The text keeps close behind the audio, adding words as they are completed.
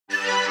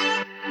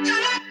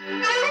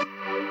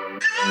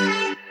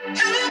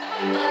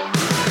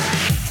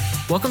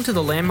Welcome to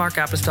the Landmark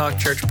Apostolic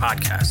Church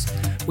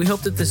podcast. We hope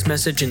that this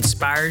message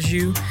inspires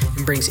you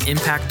and brings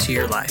impact to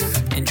your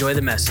life. Enjoy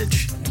the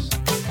message.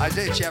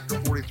 Isaiah chapter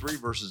 43,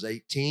 verses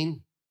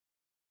 18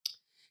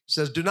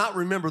 says, "Do not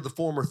remember the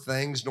former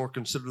things, nor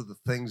consider the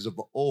things of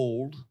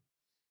old.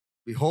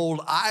 Behold,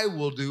 I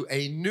will do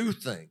a new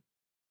thing.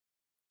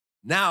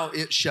 Now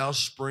it shall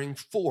spring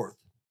forth.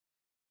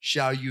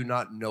 Shall you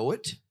not know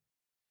it?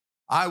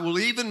 I will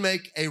even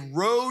make a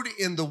road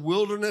in the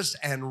wilderness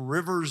and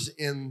rivers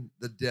in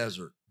the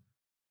desert."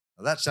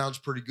 Now that sounds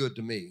pretty good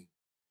to me.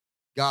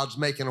 God's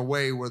making a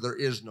way where there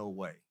is no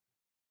way.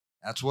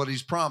 That's what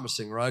he's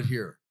promising right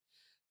here.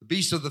 "The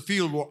beasts of the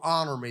field will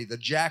honor me, the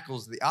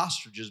jackals, the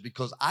ostriches,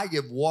 because I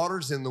give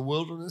waters in the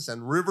wilderness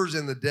and rivers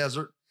in the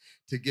desert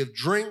to give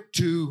drink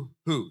to"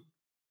 who?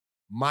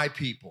 My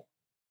people,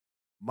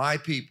 my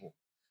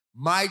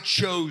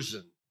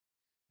chosen.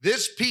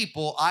 "This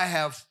people I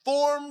have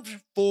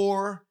formed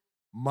for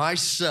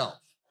myself.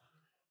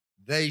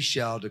 They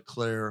shall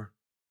declare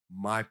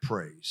my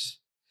praise."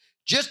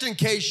 Just in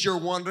case you're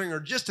wondering, or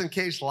just in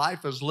case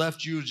life has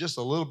left you just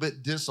a little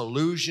bit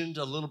disillusioned,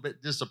 a little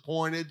bit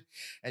disappointed,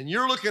 and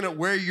you're looking at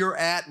where you're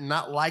at and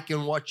not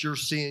liking what you're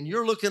seeing,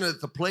 you're looking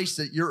at the place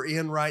that you're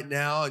in right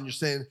now and you're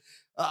saying,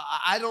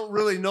 I don't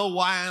really know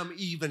why I'm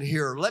even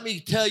here. Let me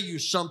tell you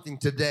something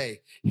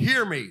today.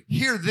 Hear me.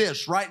 Hear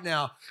this right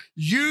now.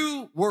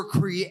 You were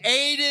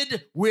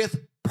created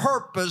with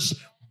purpose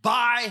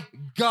by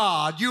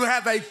God. You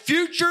have a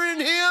future in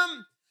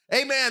him,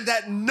 amen,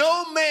 that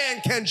no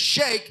man can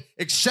shake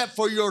except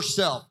for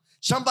yourself.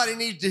 Somebody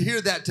needs to hear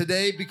that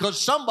today,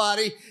 because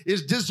somebody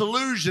is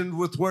disillusioned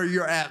with where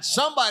you're at.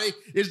 Somebody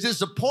is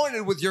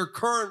disappointed with your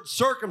current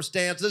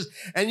circumstances,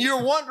 and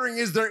you're wondering,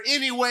 is there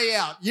any way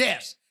out?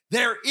 Yes.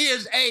 There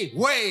is a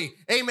way,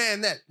 amen,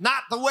 that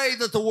not the way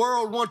that the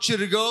world wants you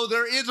to go.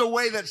 There is a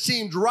way that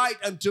seems right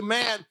unto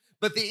man,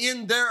 but the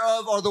end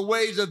thereof are the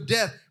ways of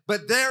death.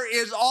 But there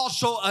is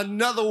also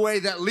another way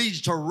that leads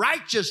to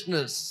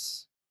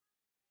righteousness,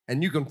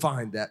 and you can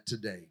find that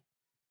today.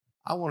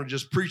 I want to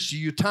just preach to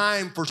you,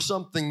 time for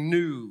something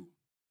new.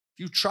 If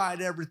you've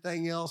tried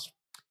everything else,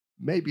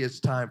 maybe it's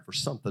time for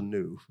something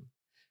new.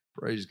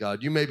 Praise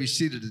God. You may be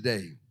seated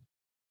today.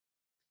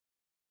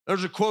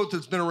 There's a quote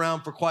that's been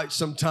around for quite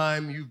some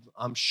time. You've,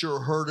 I'm sure,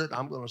 heard it.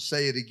 I'm going to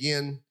say it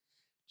again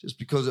just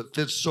because it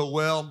fits so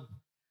well.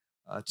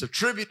 It's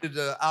attributed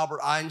to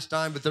Albert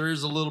Einstein, but there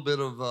is a little bit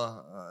of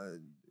a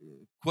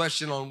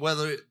question on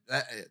whether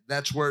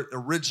that's where it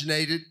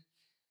originated.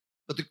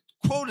 But the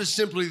quote is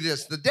simply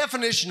this: "The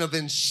definition of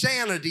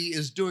insanity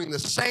is doing the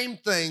same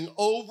thing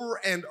over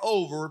and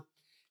over,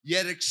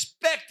 yet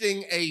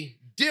expecting a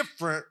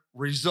different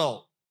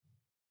result."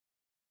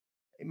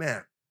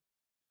 Amen.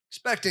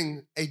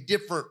 Expecting a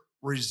different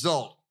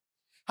result.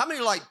 How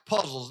many like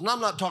puzzles? And I'm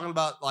not talking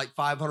about like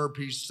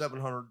 500-piece,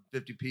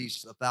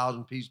 750-piece,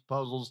 1,000-piece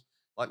puzzles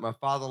like my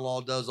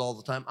father-in-law does all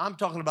the time. I'm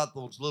talking about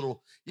those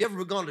little. You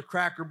ever gone to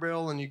Cracker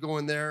Barrel and you go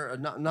in there?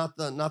 Not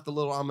the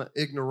little I'm an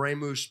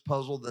ignoramus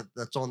puzzle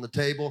that's on the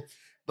table,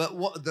 but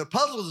the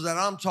puzzles that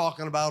I'm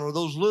talking about are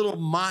those little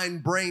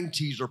mind brain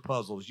teaser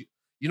puzzles.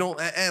 You know,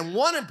 and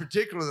one in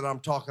particular that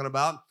I'm talking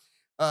about.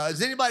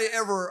 Has anybody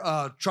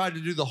ever tried to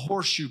do the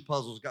horseshoe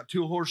puzzles? Got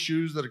two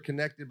horseshoes that are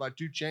connected by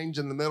two chains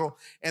in the middle,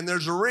 and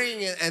there's a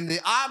ring, and the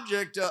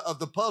object of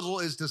the puzzle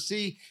is to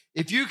see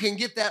if you can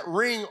get that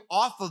ring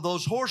off of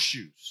those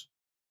horseshoes.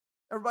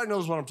 Everybody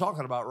knows what I'm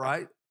talking about,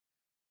 right?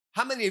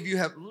 How many of you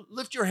have,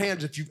 lift your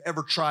hands if you've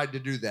ever tried to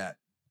do that.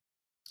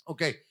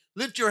 Okay,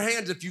 lift your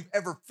hands if you've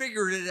ever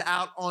figured it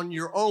out on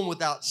your own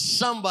without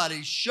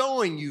somebody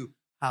showing you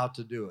how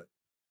to do it.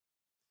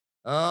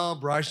 Oh,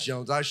 Bryce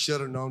Jones, I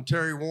should have known.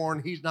 Terry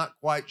Warren, he's not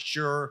quite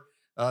sure.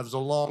 It was a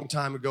long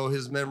time ago.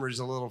 His memory's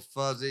a little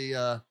fuzzy.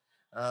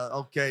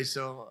 Okay,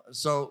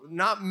 so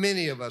not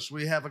many of us.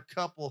 We have a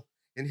couple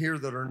in here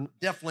that are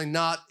definitely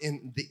not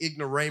in the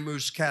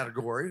ignoramus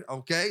category,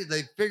 okay?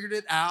 They figured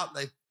it out.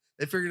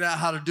 They figured out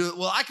how to do it.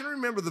 Well, I can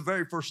remember the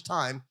very first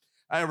time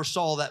I ever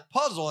saw that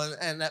puzzle,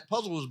 and that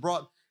puzzle was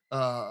brought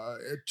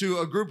to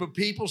a group of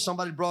people.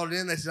 Somebody brought it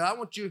in. They said, "I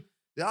want you,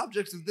 the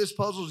object of this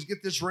puzzle is to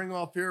get this ring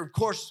off here." Of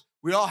course,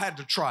 we all had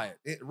to try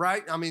it,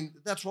 right? I mean,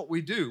 that's what we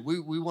do.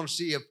 We want to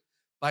see if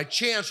by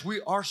chance we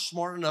are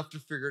smart enough to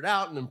figure it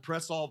out and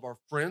impress all of our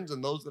friends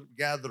and those that have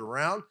gathered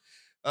around.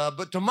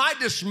 But to my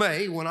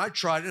dismay, when I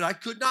tried it, I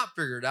could not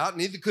figure it out.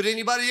 Neither could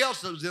anybody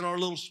else that was in our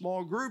little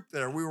small group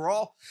there. We were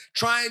all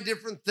trying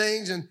different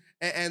things.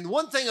 And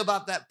one thing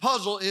about that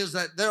puzzle is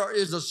that there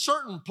is a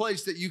certain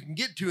place that you can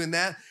get to in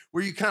that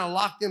where you kind of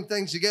lock them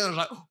things together. It's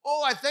like,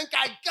 oh, I think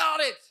I got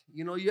it.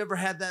 You know, you ever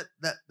had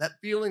that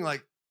feeling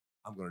like,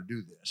 I'm going to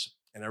do this,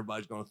 and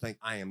everybody's going to think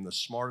I am the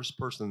smartest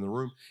person in the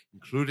room,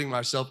 including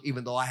myself,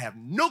 even though I have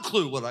no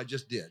clue what I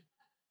just did.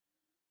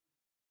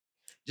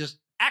 Just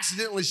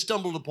accidentally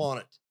stumbled upon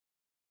it.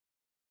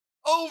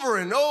 Over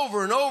and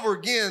over and over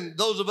again,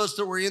 those of us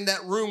that were in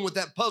that room with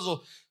that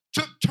puzzle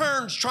took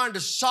turns trying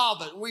to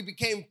solve it. We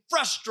became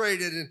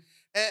frustrated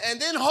and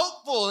then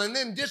hopeful and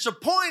then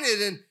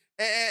disappointed.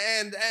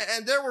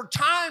 And there were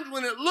times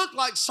when it looked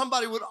like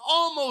somebody would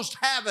almost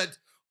have it,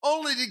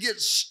 only to get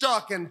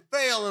stuck and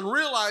fail and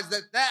realize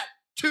that that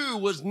too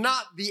was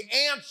not the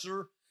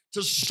answer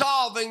to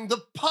solving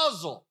the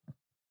puzzle.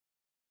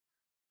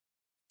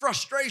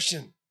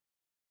 Frustration.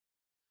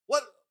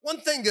 One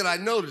thing that I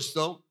noticed,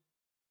 though,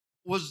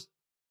 was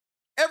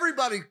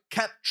everybody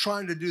kept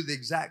trying to do the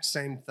exact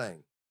same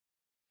thing,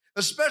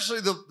 especially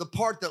the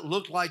part that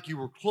looked like you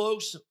were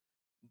close,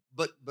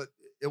 but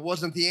it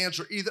wasn't the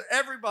answer either.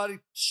 Everybody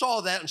saw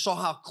that and saw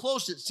how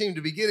close it seemed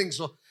to be getting,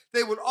 so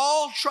they would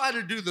all try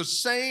to do the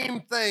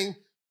same thing,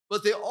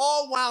 but they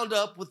all wound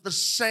up with the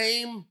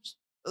same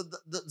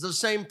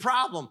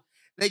problem.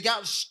 They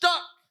got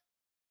stuck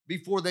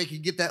before they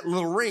could get that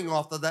little ring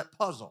off of that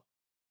puzzle.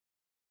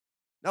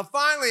 Now,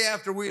 finally,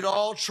 after we'd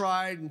all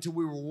tried until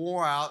we were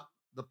wore out,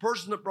 the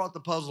person that brought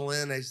the puzzle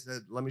in, they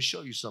said, let me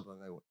show you something.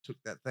 They took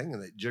that thing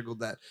and they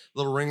jiggled that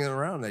little ring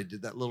around. They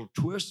did that little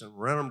twist and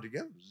ran them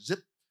together. Zip,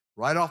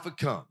 right off it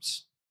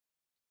comes.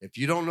 If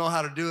you don't know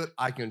how to do it,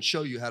 I can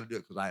show you how to do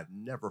it because I have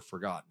never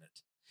forgotten it.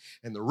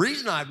 And the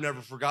reason I've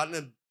never forgotten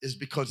it is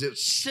because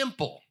it's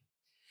simple.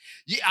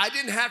 I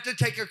didn't have to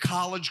take a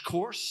college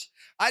course.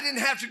 I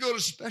didn't have to go to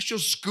special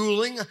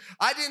schooling.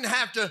 I didn't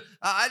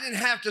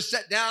have to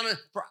sit down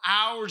for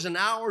hours and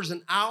hours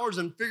and hours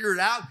and figure it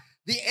out.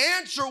 The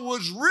answer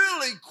was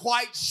really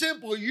quite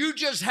simple. You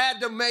just had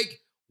to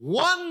make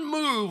one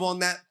move on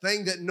that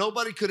thing that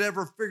nobody could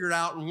ever figure it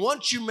out. And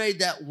once you made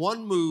that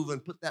one move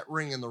and put that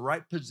ring in the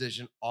right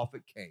position, off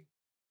it came.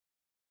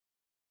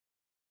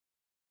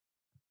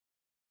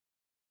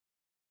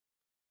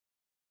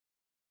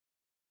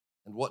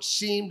 And what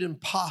seemed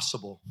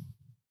impossible,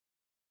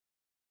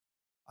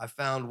 I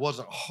found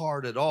wasn't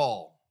hard at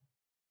all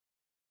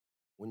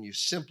when you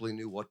simply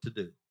knew what to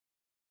do.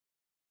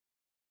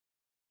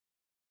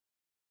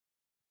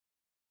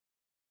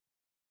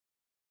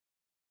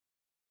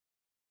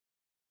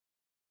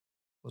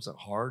 Wasn't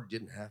hard,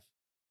 didn't have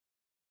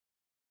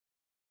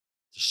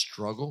to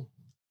struggle.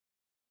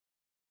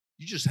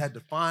 You just had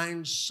to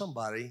find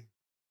somebody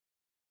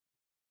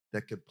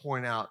that could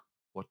point out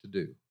what to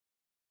do.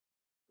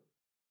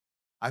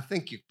 I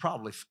think you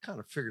probably kind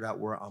of figured out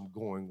where I'm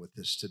going with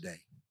this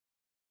today.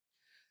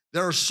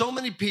 There are so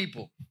many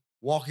people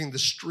walking the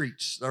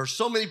streets. There are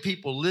so many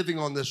people living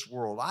on this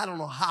world. I don't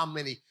know how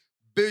many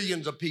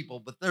billions of people,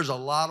 but there's a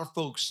lot of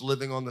folks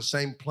living on the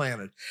same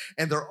planet,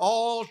 and they're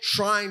all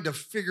trying to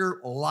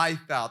figure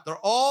life out. They're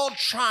all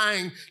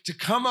trying to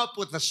come up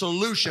with a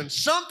solution,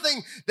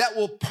 something that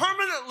will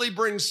permanently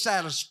bring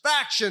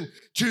satisfaction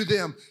to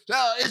them.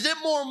 Is it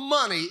more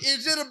money?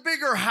 Is it a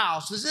bigger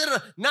house? Is it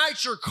a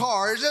nicer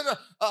car? Is it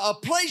a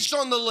place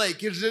on the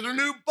lake? Is it a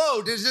new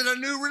boat? Is it a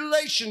new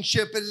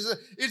relationship? Is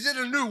it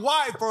a new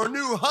wife or a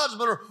new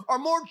husband or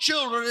more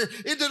children?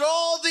 Is it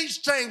all these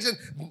things? And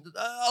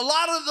a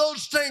lot of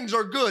those things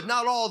are good.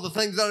 Not all the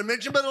things that I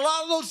mentioned, but a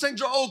lot of those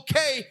things are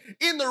okay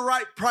in the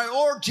right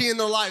priority in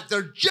their life.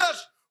 They're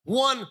just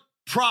one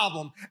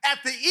problem. At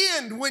the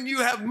end, when you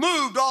have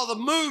moved all the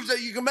moves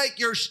that you can make,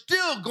 you're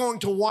still going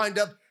to wind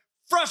up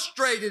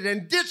frustrated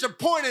and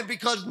disappointed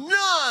because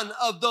none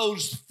of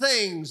those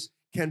things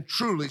can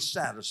truly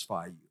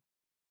satisfy you.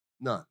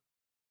 None.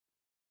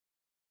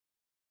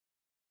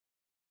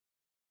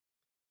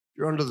 If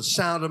you're under the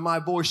sound of my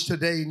voice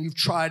today and you've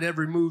tried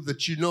every move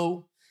that you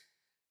know,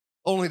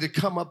 only to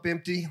come up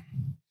empty,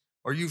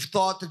 or you've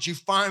thought that you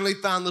finally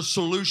found the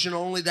solution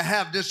only to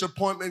have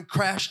disappointment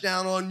crash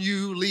down on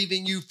you,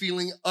 leaving you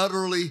feeling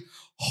utterly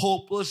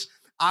hopeless,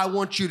 I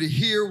want you to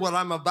hear what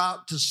I'm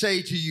about to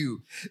say to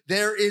you.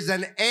 There is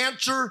an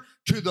answer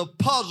to the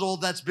puzzle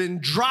that's been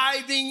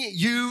driving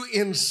you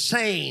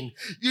insane.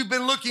 You've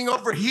been looking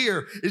over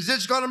here. Is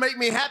this going to make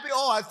me happy?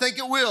 Oh, I think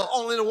it will,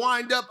 only to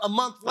wind up a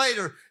month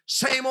later.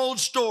 Same old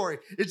story.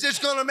 Is this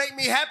going to make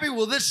me happy?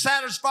 Will this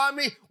satisfy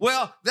me?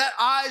 Well, that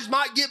eyes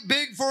might get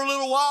big for a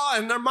little while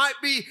and there might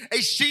be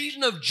a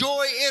season of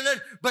joy in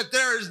it, but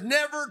there is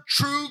never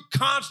true,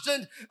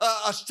 constant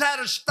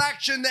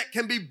satisfaction that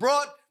can be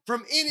brought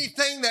from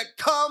anything that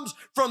comes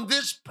from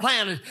this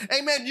planet.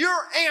 Amen. Your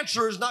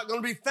answer is not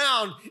going to be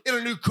found in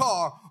a new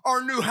car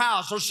or a new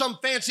house or some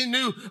fancy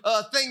new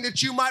thing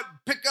that you might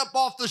pick up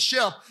off the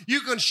shelf.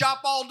 You can shop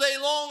all day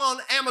long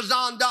on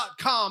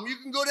Amazon.com. You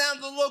can go down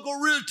to the local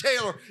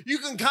retailer. You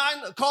can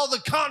call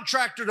the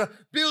contractor to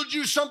build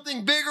you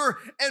something bigger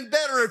and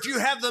better if you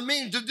have the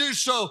means to do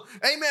so.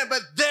 Amen.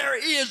 But there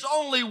is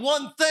only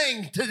one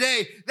thing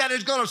today that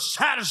is going to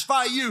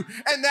satisfy you,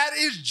 and that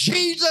is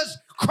Jesus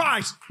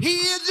Christ. He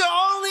is the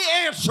only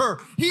answer.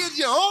 He is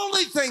the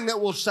only thing that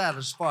will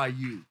satisfy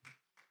you.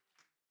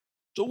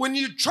 So when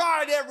you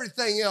tried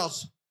everything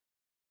else,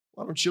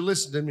 why don't you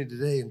listen to me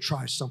today and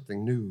try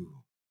something new?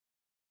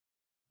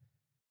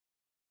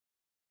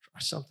 Try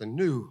something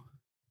new.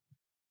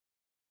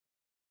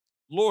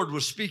 The Lord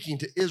was speaking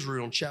to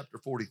Israel in chapter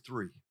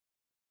 43,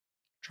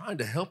 trying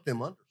to help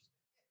them understand.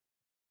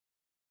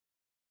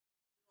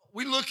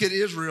 we look at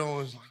Israel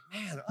and it's like,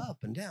 man, up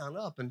and down,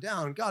 up and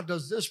down. And God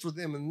does this for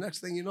them. And the next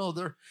thing you know,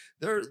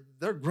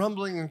 they're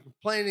grumbling and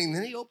complaining.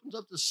 Then he opens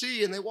up the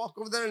sea and they walk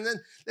over there and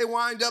then they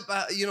wind up,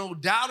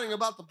 doubting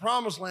about the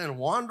promised land,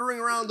 wandering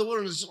around the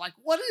wilderness. It's like,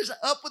 what is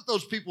up with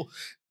those people?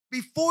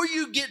 Before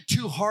you get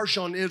too harsh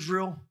on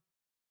Israel,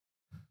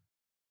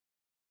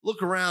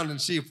 look around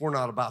and see if we're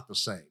not about the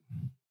same.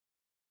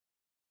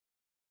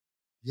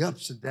 The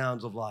ups and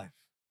downs of life.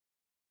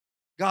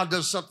 God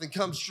does something,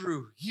 comes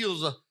through,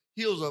 heals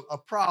a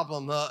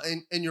problem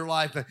in your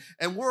life.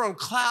 And we're on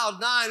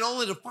cloud 9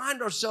 only to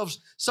find ourselves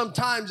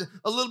sometimes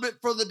a little bit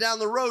further down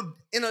the road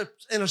in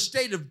a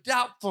state of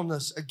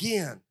doubtfulness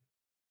again.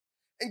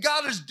 And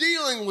God is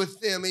dealing with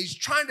them. He's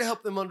trying to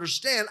help them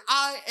understand,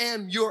 I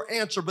am your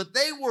answer. But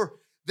they were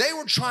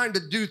trying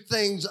to do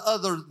things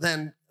other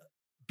than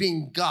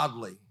being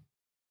godly.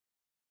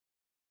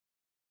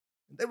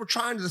 They were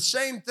trying the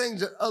same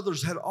things that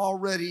others had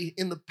already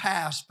in the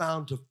past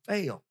found to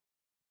fail.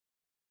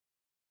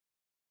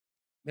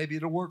 Maybe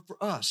it'll work for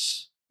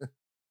us.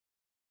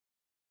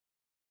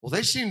 Well,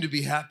 they seem to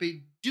be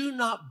happy. Do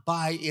not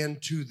buy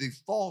into the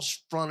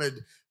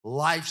false-fronted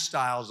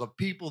lifestyles of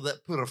people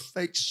that put a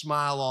fake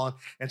smile on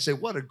and say,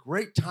 what a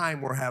great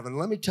time we're having.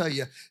 Let me tell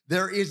you,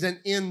 there is an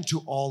end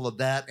to all of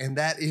that, and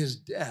that is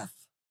death.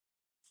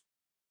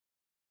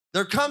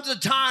 There comes a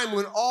time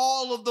when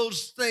all of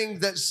those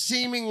things that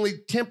seemingly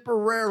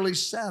temporarily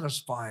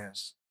satisfy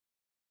us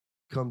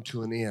come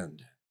to an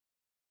end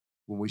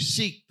when we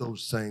seek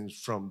those things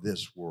from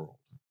this world.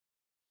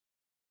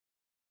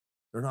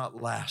 They're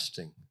not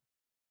lasting.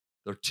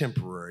 They're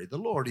temporary. The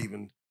Lord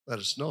even let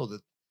us know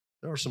that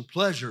there are some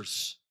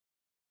pleasures.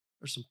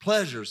 There's some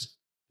pleasures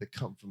that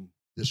come from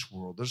this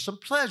world. There's some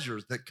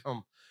pleasures that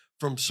come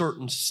from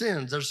certain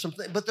sins. There's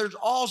something, but there's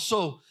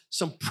also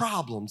some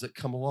problems that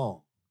come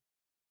along.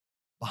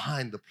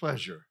 Behind the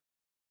pleasure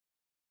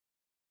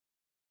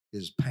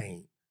is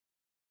pain.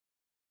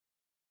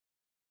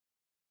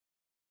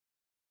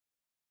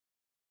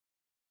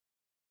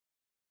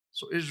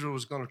 So Israel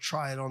was going to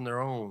try it on their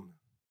own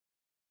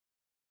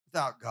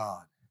without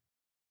God.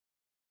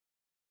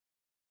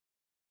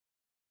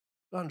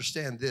 But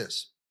understand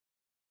this.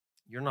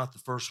 You're not the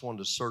first one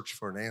to search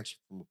for an answer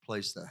from a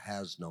place that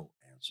has no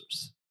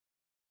answers.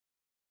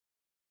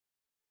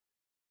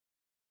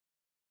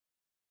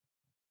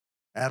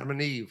 Adam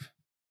and Eve.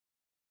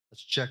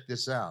 Let's check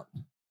this out.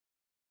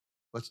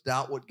 Let's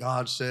doubt what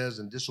God says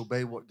and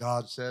disobey what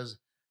God says.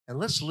 And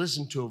let's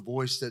listen to a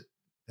voice that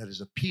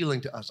is appealing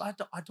to us.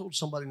 I told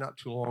somebody not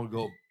too long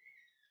ago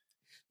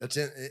that's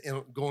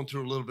going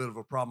through a little bit of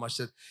a problem. I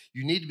said,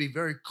 you need to be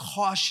very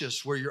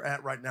cautious where you're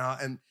at right now.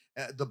 And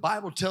the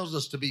Bible tells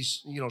us to be,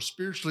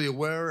 spiritually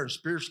aware and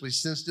spiritually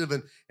sensitive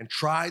and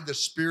try the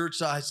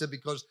spirits. I said,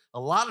 because a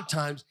lot of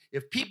times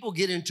if people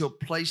get into a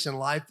place in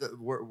life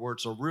where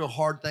it's a real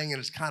hard thing and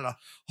it's kind of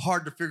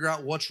hard to figure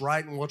out what's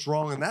right and what's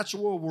wrong, and that's the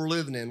world we're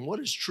living in,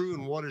 what is true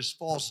and what is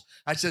false.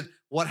 I said,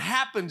 what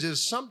happens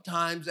is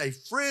sometimes a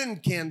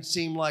friend can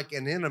seem like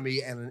an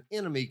enemy and an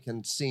enemy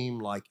can seem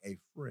like a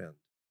friend.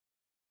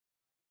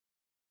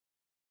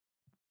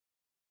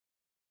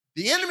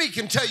 The enemy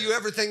can tell you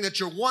everything that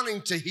you're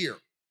wanting to hear,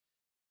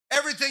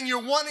 everything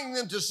you're wanting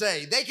them to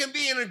say. They can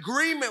be in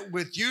agreement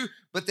with you,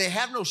 but they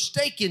have no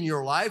stake in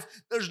your life.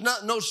 They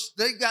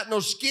got no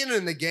skin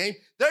in the game.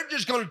 They're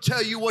just going to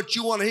tell you what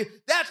you want to hear.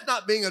 That's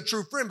not being a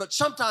true friend, but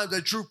sometimes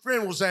a true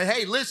friend will say,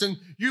 hey, listen,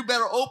 you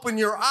better open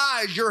your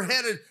eyes. You're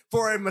headed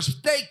for a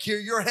mistake here.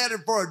 You're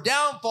headed for a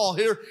downfall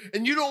here,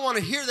 and you don't want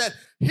to hear that.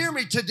 Hear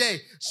me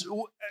today.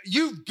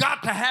 You've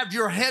got to have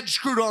your head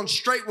screwed on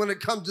straight when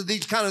it comes to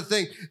these kind of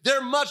things.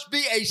 There must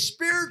be a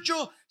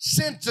spiritual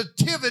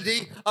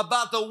sensitivity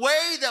about the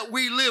way that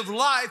we live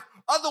life.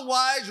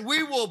 Otherwise,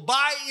 we will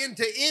buy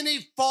into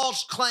any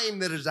false claim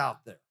that is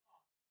out there.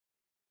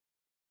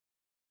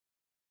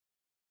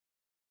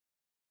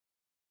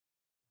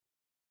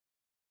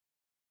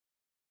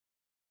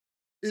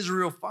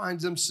 Israel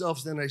finds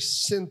themselves in a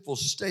sinful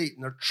state,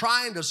 and they're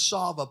trying to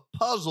solve a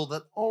puzzle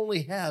that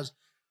only has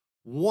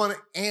one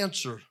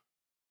answer.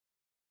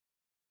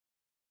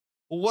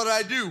 Well, what do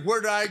I do? Where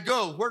do I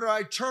go? Where do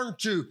I turn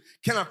to?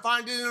 Can I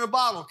find it in a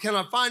bottle? Can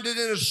I find it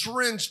in a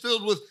syringe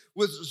filled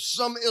with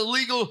some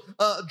illegal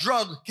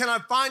drug? Can I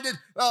find it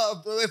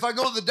if I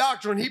go to the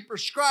doctor and he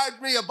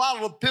prescribes me a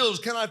bottle of pills?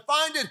 Can I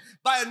find it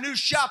by a new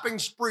shopping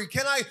spree?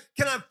 Can I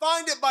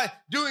find it by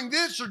doing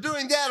this or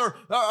doing that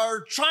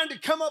or trying to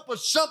come up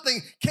with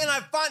something? Can I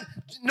find?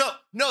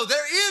 No,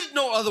 there is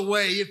no other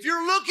way. If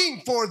you're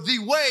looking for the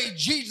way,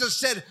 Jesus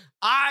said,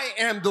 I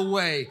am the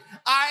way,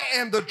 I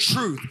am the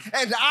truth,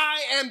 and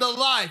I am the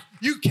life.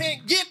 You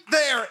can't get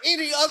there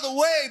any other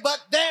way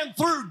but than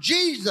through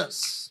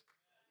Jesus.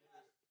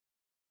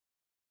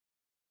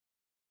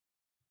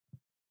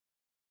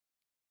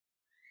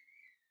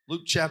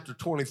 Luke chapter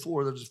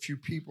 24, there's a few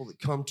people that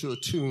come to a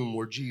tomb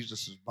where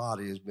Jesus'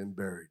 body has been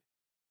buried.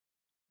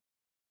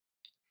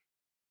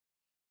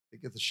 They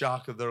get the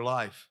shock of their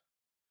life.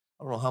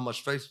 I don't know how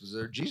much faith was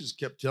there. Jesus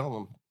kept telling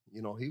them,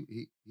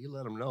 he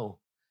let them know,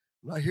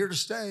 I'm not here to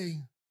stay.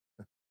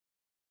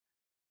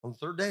 On the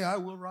third day, I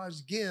will rise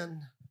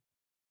again.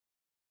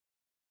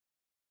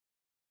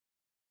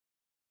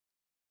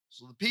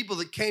 So the people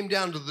that came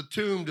down to the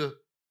tomb to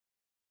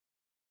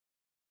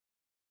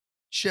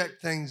check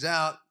things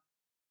out,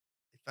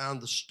 they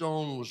found the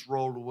stone was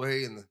rolled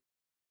away and the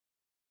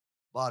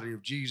body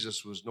of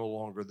Jesus was no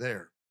longer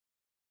there.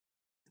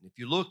 And if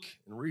you look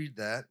and read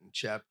that in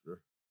chapter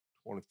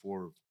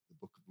 24 of the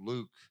book of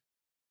Luke,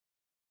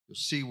 you'll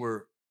see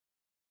where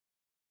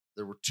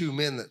there were two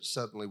men that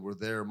suddenly were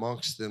there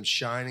amongst them,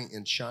 shining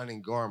in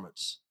shining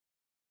garments.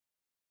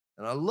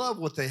 And I love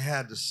what they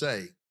had to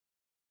say.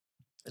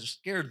 It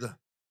scared the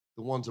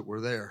ones that were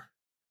there.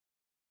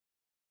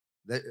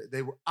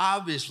 They were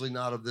obviously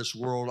not of this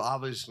world,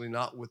 obviously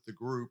not with the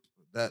group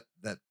that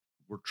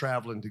were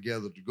traveling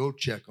together to go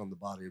check on the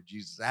body of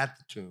Jesus at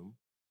the tomb.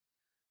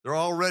 They're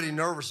already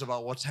nervous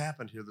about what's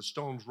happened here. The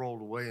stone's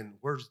rolled away, and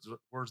where's the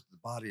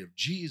body of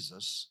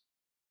Jesus?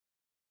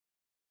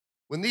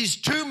 When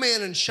these two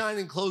men in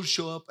shining clothes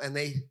show up and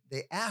they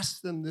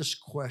ask them this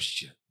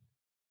question.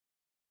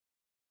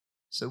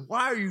 Said,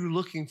 why are you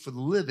looking for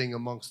the living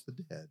amongst the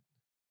dead?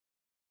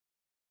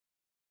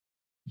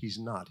 He's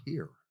not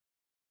here.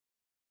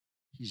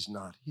 He's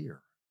not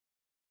here.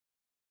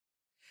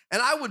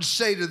 And I would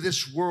say to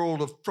this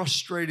world of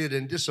frustrated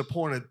and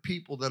disappointed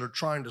people that are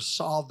trying to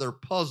solve their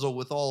puzzle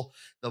with all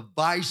the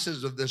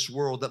vices of this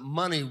world, that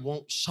money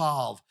won't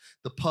solve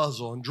the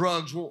puzzle, and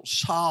drugs won't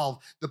solve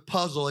the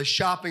puzzle, a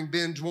shopping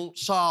binge won't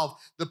solve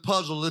the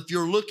puzzle. If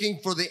you're looking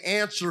for the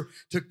answer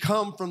to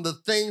come from the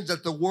things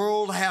that the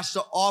world has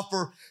to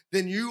offer,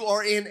 then you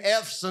are in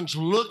essence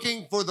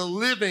looking for the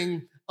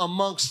living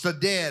amongst the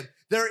dead.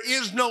 There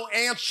is no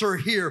answer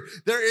here.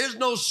 There is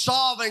no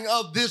solving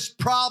of this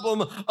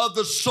problem of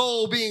the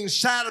soul being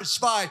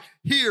satisfied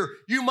here.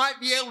 You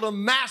might be able to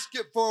mask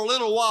it for a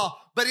little while,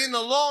 but in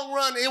the long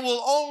run, it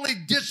will only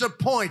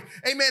disappoint.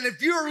 Amen.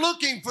 If you're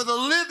looking for the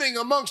living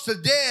amongst the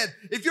dead,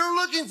 if you're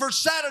looking for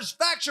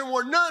satisfaction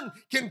where none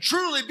can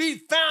truly be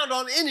found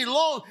on any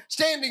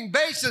long-standing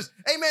basis,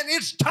 amen,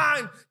 it's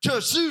time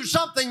to do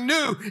something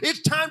new.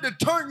 It's time to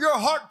turn your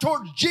heart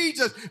towards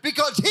Jesus,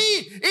 because he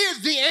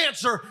is the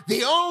answer,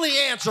 the only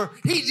answer.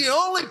 He's the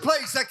only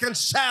place that can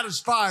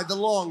satisfy the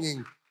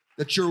longing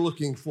that you're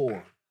looking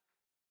for.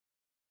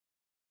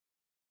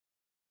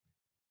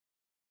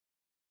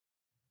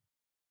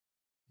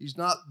 He's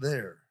not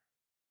there.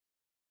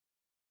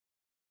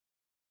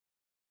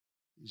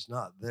 He's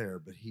not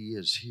there, but he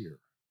is here.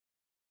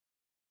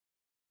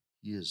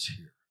 He is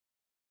here.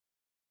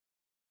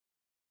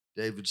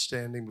 David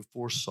standing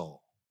before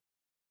Saul.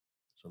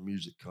 So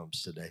music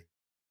comes today.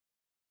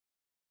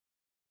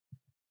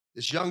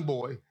 This young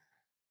boy,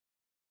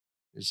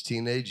 his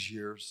teenage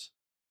years,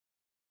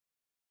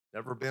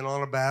 never been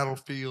on a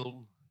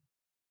battlefield,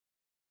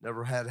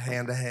 never had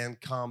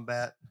hand-to-hand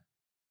combat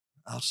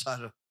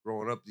outside of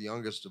growing up the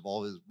youngest of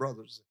all his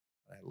brothers.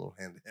 I had a little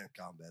hand-to-hand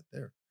combat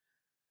there.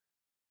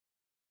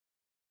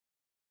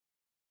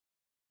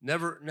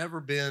 Never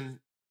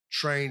been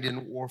trained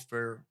in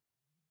warfare.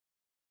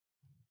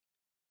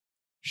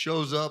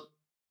 Shows up.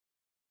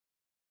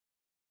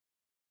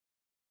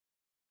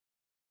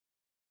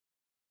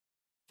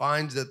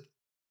 Finds that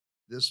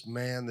this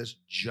man, this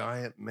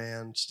giant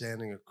man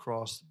standing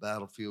across the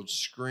battlefield,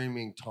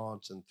 screaming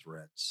taunts and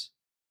threats.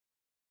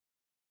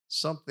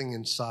 Something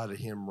inside of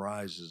him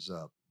rises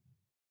up.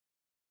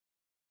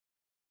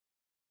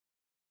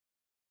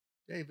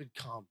 David,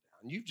 calm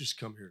down. You just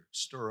come here to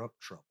stir up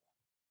trouble.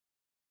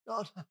 No,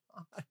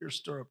 I'm not here to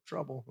stir up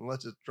trouble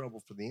unless it's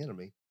trouble for the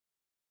enemy.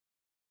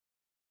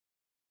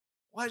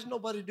 Why is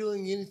nobody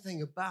doing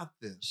anything about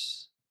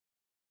this?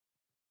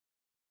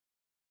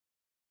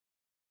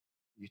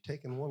 You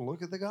taking one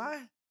look at the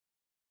guy?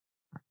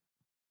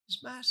 He's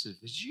massive.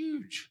 He's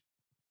huge.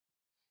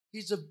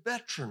 He's a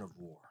veteran of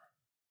war.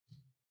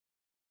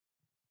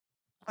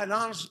 Quite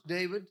honestly,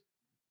 David,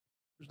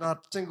 there's not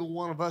a single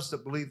one of us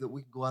that believe that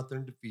we can go out there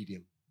and defeat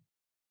him.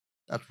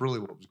 That's really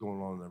what was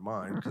going on in their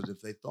mind, because if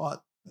they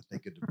thought that they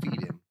could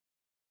defeat him,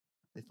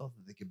 they thought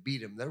that they could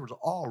beat him, there was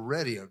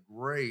already a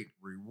great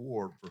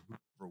reward for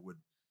whoever would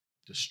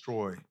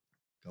destroy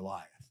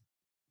Goliath.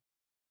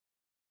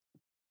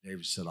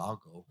 David said,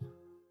 I'll go. He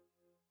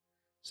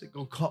said,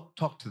 go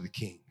talk to the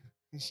king.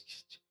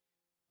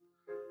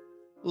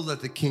 We'll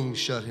let the king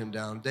shut him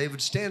down. David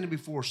standing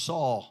before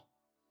Saul,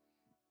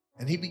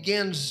 and he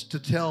begins to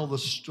tell the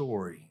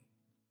story.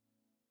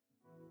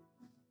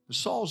 But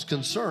Saul's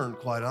concerned,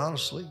 quite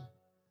honestly.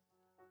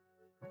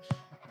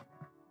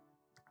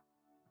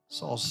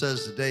 Saul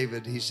says to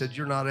David, he said,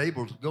 you're not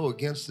able to go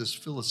against this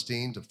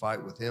Philistine to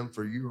fight with him,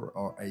 for you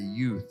are a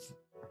youth.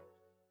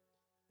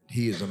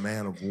 He is a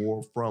man of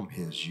war from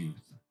his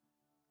youth.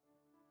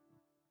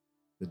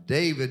 But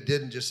David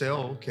didn't just say,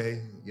 oh,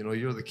 okay,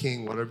 you're the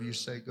king, whatever you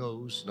say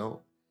goes.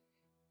 No.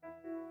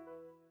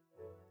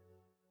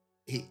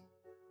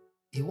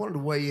 He wanted to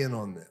weigh in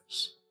on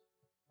this.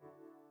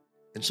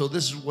 And so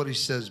this is what he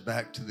says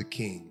back to the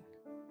king.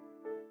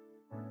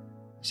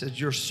 He said,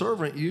 your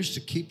servant used to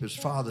keep his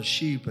father's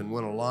sheep, and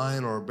when a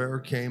lion or a bear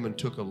came and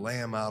took a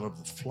lamb out of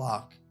the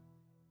flock,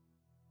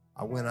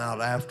 I went out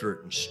after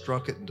it and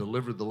struck it and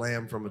delivered the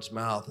lamb from its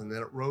mouth, and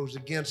then it rose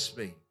against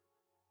me.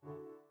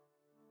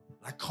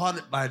 I caught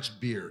it by its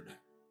beard.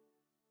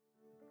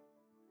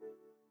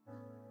 I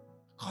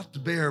caught the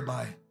bear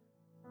by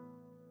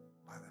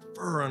the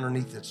fur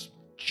underneath its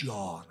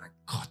jaw, and I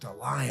caught the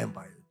lion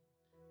by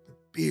the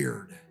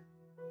beard,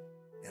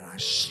 and I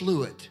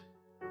slew it.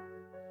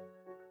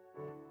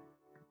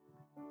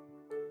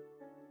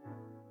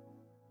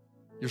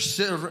 Your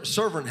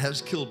servant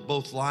has killed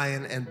both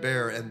lion and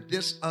bear, and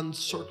this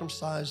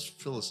uncircumcised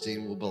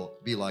Philistine will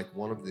be like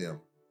one of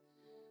them,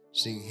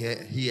 seeing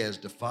he has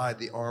defied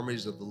the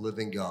armies of the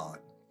living God.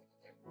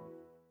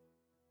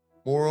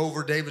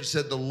 Moreover, David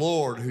said, the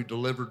Lord who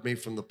delivered me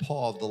from the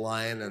paw of the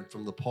lion and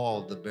from the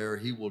paw of the bear,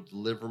 he will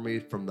deliver me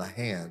from the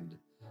hand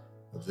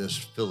of this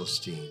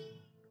Philistine.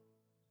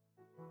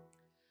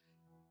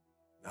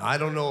 Now, I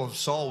don't know if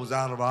Saul was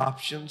out of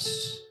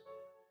options,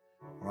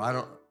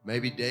 or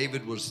maybe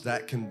David was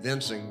that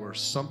convincing where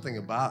something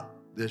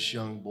about this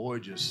young boy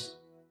just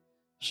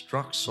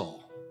struck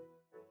Saul.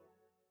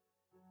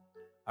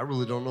 I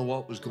really don't know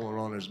what was going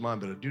on in his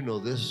mind, but I do know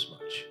this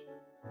much.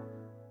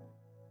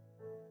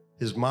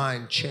 His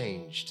mind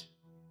changed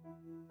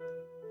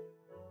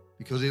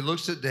because he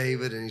looks at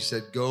David and he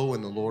said, go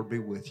and the Lord be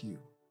with you.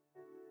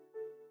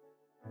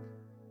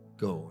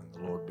 Go and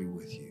the Lord be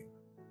with you.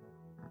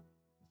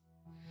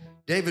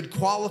 David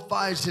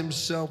qualifies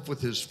himself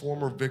with his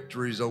former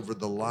victories over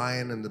the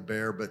lion and the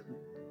bear, but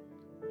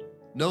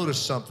notice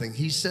something.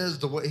 He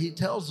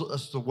tells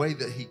us the way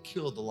that he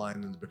killed the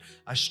lion and the bear.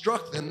 I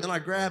struck them, then I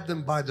grabbed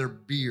them by their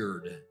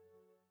beard,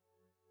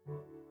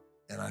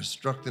 and I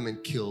struck them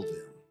and killed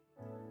them.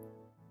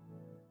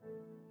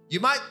 You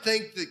might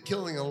think that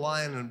killing a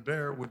lion and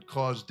bear would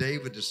cause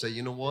David to say,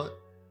 you know what?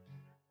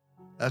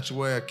 That's the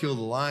way I killed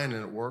the lion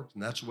and it worked,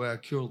 and that's the way I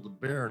killed the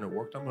bear and it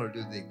worked. I'm going to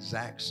do the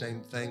exact same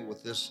thing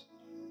with this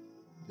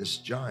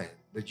giant.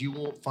 But you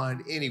won't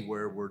find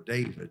anywhere where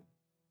David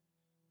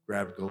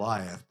grabbed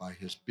Goliath by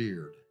his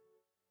beard.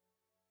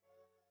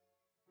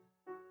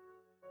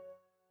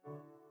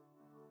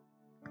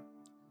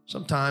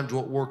 Sometimes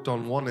what worked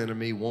on one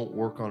enemy won't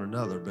work on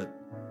another, but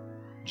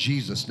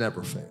Jesus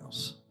never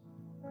fails.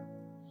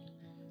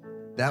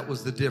 That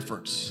was the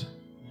difference.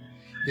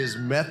 His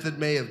method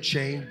may have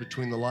changed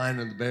between the lion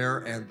and the bear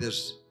and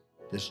this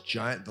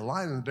giant. The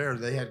lion and the bear,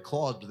 they had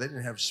claws, but they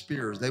didn't have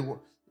spears. They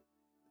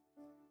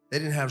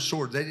didn't have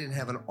swords. They didn't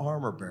have an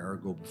armor bearer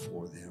go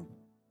before them.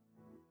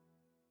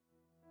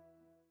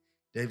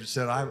 David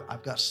said,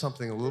 I've got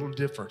something a little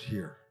different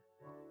here.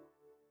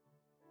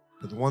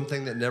 But the one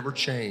thing that never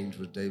changed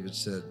was David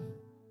said,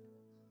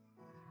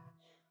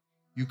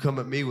 you come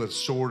at me with a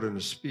sword and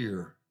a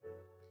spear,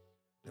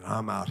 and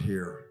I'm out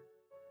here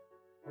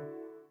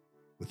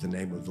with the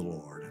name of the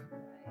Lord.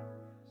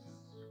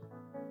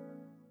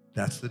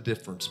 That's the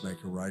difference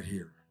maker right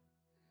here.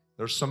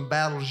 There's some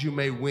battles you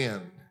may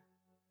win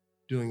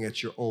doing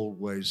it your old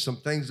ways. Some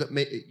things that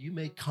you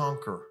may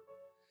conquer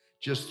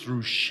just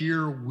through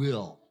sheer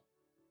will.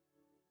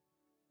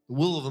 The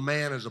will of a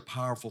man is a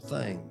powerful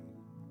thing.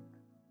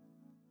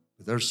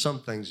 But there's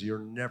some things you're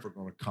never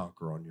going to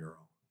conquer on your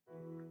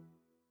own.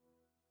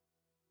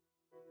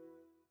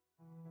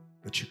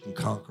 But you can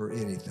conquer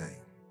anything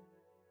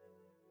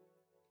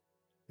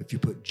if you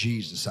put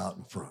Jesus out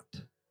in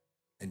front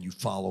and you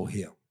follow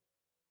him.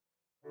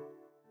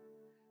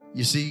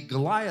 You see,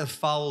 Goliath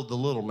followed the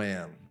little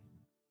man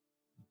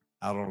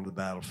out on the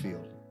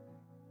battlefield.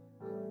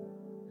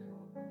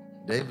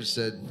 David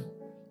said,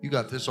 you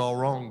got this all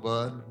wrong,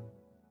 bud.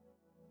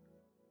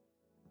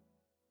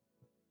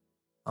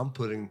 I'm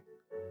putting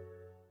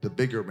the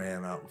bigger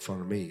man out in front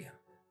of me.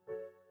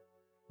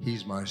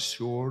 He's my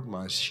sword,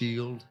 my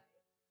shield.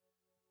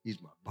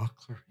 He's my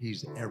buckler.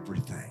 He's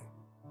everything.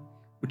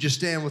 Would you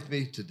stand with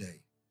me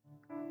today?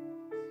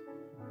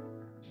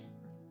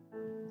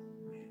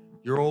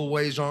 Your old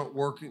ways aren't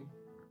working.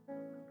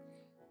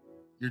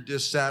 You're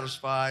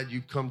dissatisfied.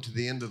 You've come to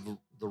the end of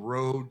the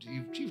road.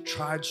 You've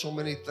tried so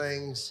many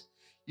things.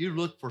 You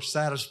look for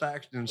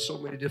satisfaction in so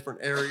many different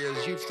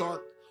areas. You've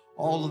thought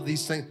all of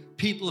these things.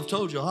 People have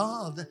told you,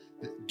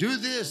 do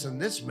this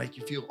and this will make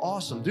you feel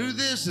awesome. Do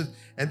this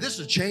and this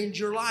will change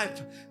your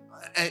life.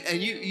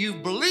 And you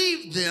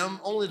believed them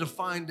only to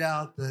find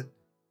out that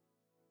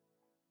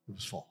it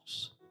was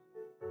false.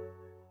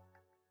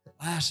 It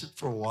lasted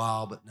for a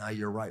while, but now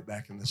you're right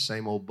back in the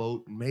same old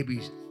boat, and maybe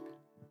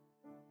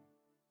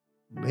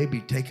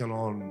taking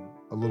on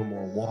a little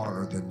more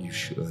water than you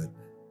should.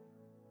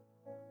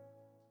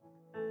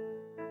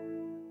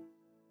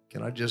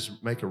 Can I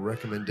just make a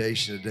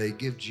recommendation today?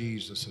 Give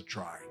Jesus a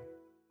try.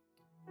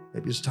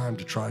 Maybe it's time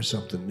to try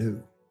something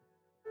new.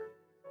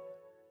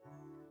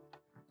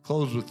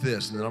 Close with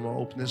this, and then I'm going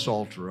to open this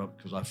altar up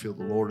because I feel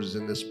the Lord is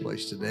in this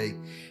place today.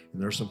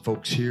 And there's some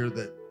folks here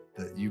that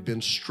you've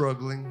been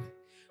struggling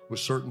with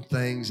certain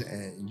things,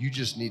 and you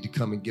just need to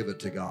come and give it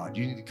to God.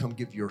 You need to come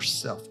give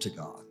yourself to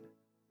God.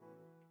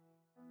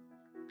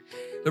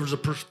 There was a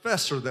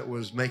professor that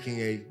was making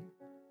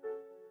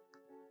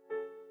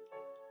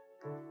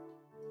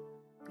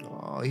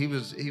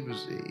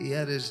he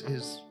had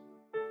his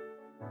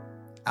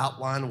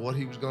outline of what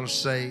he was going to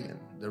say, and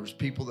there was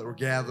people that were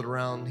gathered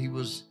around. He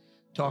was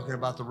talking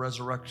about the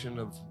resurrection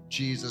of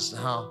Jesus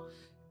and how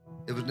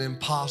it was an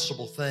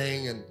impossible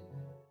thing, and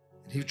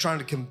he was trying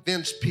to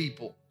convince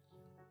people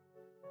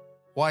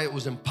why it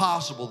was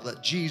impossible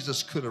that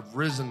Jesus could have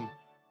risen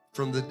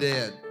from the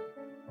dead.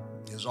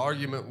 His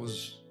argument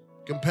was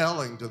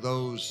compelling to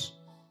those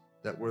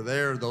that were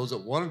there, those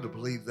that wanted to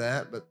believe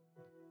that. But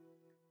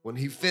when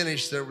he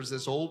finished, there was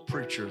this old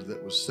preacher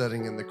that was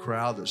sitting in the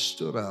crowd that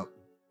stood up.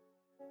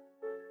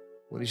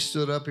 When he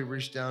stood up, he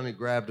reached down and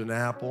grabbed an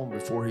apple. And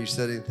before he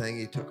said anything,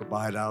 he took a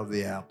bite out of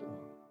the apple.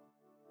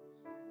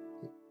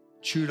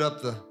 Chewed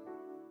up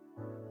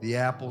the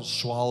apple,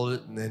 swallowed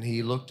it, and then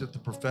he looked at the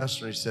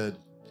professor and he said,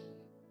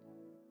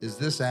 "Is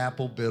this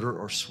apple bitter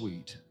or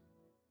sweet?"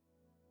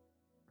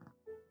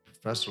 The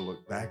professor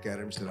looked back at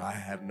him and said, "I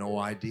have no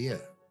idea.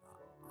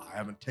 I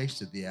haven't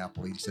tasted the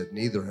apple." He said,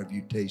 "Neither have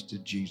you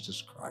tasted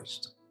Jesus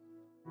Christ."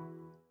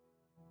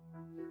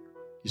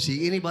 You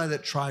see, anybody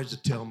that tries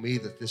to tell me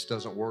that this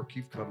doesn't work,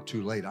 you've come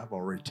too late. I've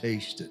already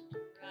tasted.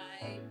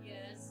 Right,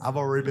 yes. I've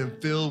already been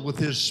filled with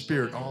his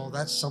spirit. Oh,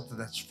 that's something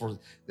that's for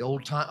the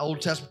Old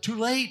Testament. Too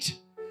late.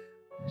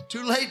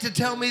 Too late to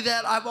tell me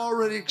that. I've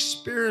already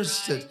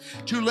experienced it.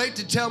 Too late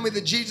to tell me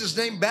that Jesus'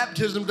 name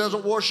baptism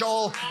doesn't wash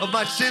all of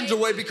my sins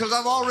away, because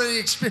I've already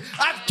experienced.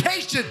 I've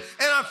tasted and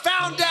I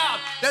found out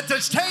that to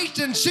taste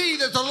and see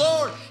that the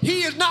Lord,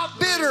 he is not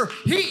bitter.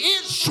 He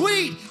is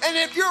sweet. And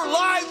if your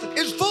life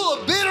is full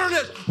of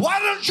bitterness, why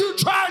don't you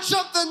try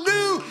something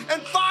new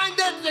and find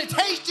that the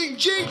tasting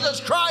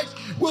Jesus Christ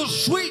will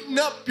sweeten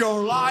up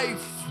your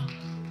life?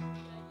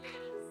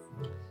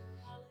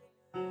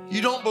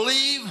 You don't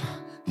believe?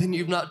 Then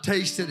you've not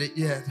tasted it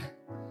yet.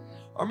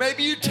 Or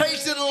maybe you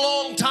tasted it a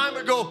long time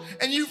ago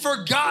and you've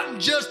forgotten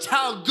just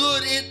how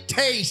good it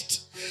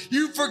tastes.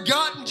 You've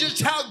forgotten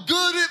just how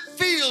good it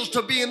feels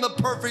to be in the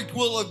perfect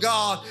will of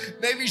God.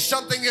 Maybe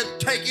something has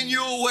taken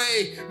you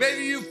away.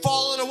 Maybe you've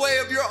fallen away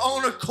of your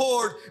own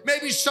accord.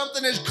 Maybe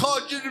something has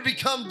caused you to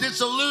become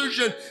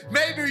disillusioned.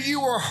 Maybe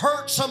you were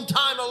hurt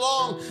sometime a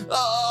long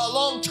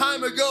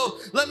time ago.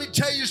 Let me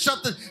tell you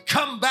something.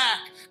 Come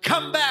back.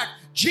 Come back.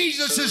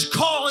 Jesus is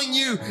calling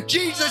you.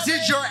 Jesus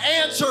is your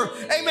answer.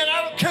 Amen.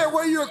 I don't care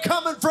where you're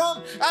coming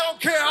from. I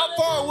don't care how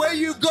far away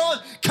you've gone.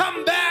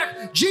 Come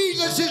back.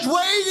 Jesus is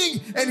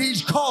waiting and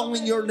he's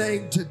calling your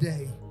name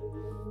today.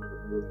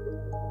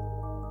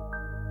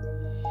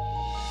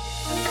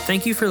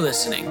 Thank you for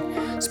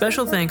listening.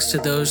 Special thanks to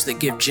those that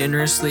give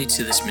generously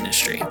to this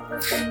ministry.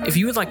 If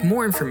you would like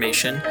more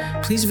information,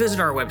 please visit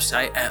our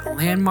website at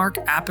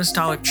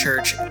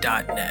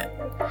landmarkapostolicchurch.net.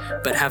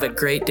 But have a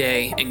great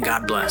day and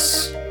God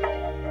bless.